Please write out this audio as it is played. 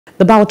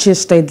The Bauchi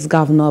State's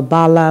Governor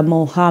Bala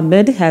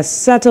Mohammed has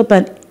set up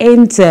an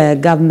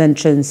inter-government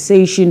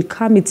transition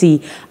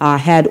committee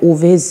ahead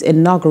of his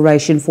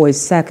inauguration for his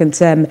second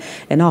term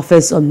in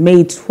office on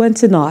May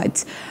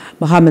 29th.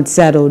 Mohammed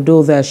said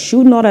although there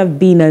should not have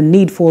been a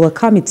need for a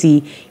committee,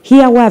 he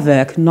however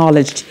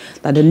acknowledged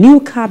that the new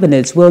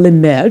cabinet will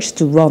emerge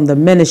to run the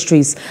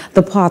ministries,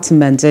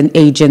 departments and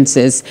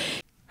agencies.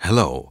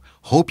 Hello.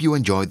 Hope you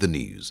enjoyed the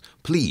news.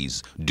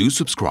 Please do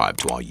subscribe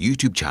to our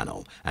YouTube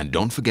channel and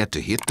don't forget to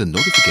hit the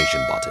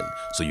notification button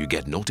so you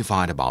get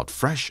notified about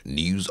fresh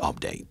news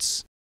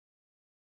updates.